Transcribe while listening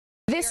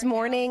This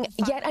morning,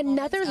 yet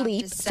another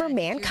leap for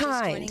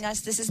mankind.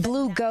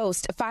 Blue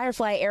Ghost,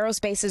 Firefly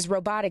Aerospace's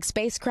robotic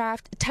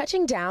spacecraft,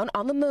 touching down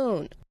on the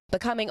moon,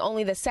 becoming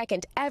only the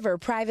second ever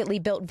privately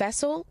built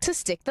vessel to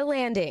stick the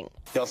landing.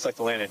 Y'all stuck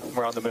the landing.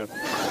 We're on the moon.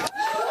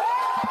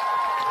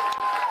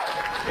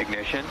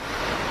 Ignition.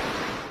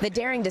 The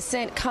daring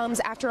descent comes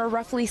after a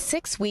roughly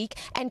 6-week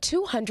and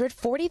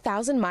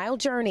 240,000-mile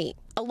journey.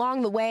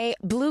 Along the way,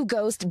 Blue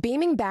Ghost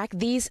beaming back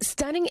these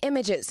stunning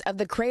images of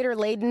the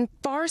crater-laden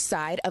far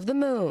side of the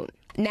moon.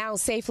 Now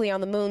safely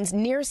on the moon's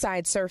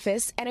near-side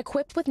surface and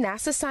equipped with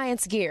NASA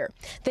science gear,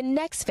 the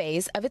next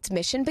phase of its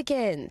mission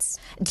begins.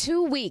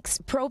 2 weeks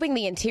probing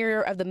the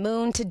interior of the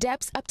moon to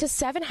depths up to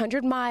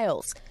 700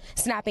 miles,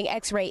 snapping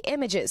X-ray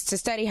images to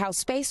study how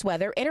space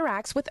weather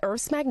interacts with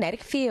Earth's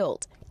magnetic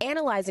field,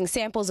 analyzing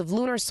samples of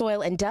lunar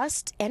soil and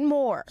dust, and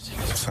more.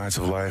 Signs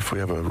of life, we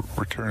have a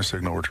return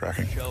signal we're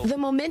tracking. The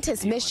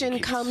momentous mission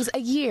comes a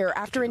year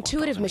after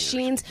Intuitive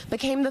Machines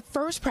became the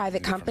first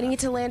private company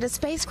to land a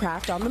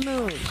spacecraft on the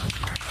moon.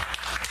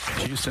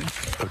 Houston,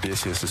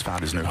 Odysseus has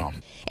found his new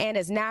home. And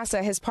as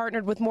NASA has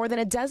partnered with more than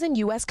a dozen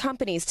U.S.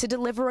 companies to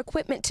deliver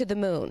equipment to the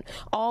moon,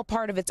 all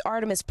part of its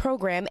Artemis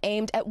program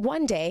aimed at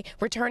one day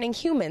returning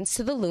humans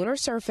to the lunar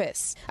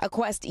surface. A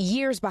quest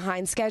years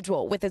behind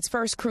schedule, with its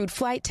first crewed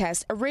flight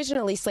test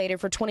originally slated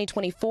for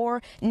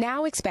 2024,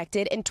 now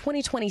expected in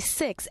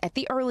 2026 at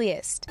the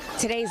earliest.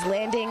 Today's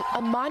landing,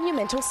 a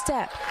monumental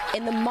step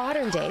in the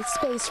modern-day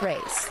space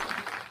race.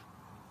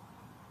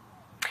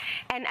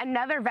 And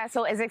another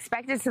vessel is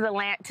expected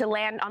to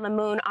land on the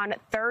moon on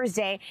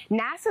Thursday.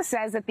 NASA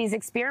says that these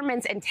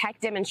experiments and tech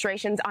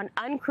demonstrations on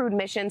uncrewed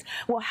missions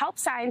will help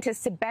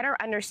scientists to better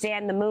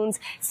understand the moon's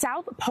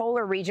south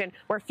polar region,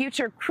 where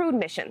future crewed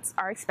missions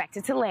are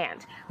expected to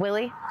land.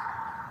 Willie?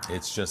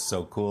 It's just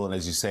so cool. And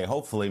as you say,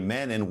 hopefully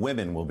men and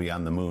women will be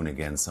on the moon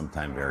again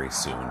sometime very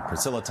soon.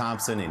 Priscilla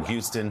Thompson in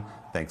Houston,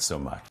 thanks so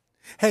much.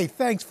 Hey,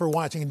 thanks for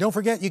watching. And don't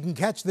forget, you can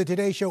catch the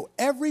Today Show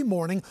every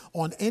morning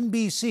on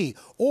NBC,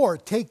 or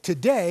take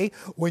Today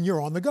when you're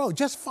on the go.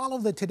 Just follow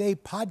the Today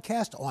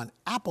podcast on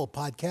Apple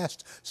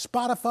Podcasts,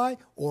 Spotify,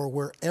 or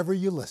wherever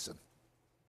you listen.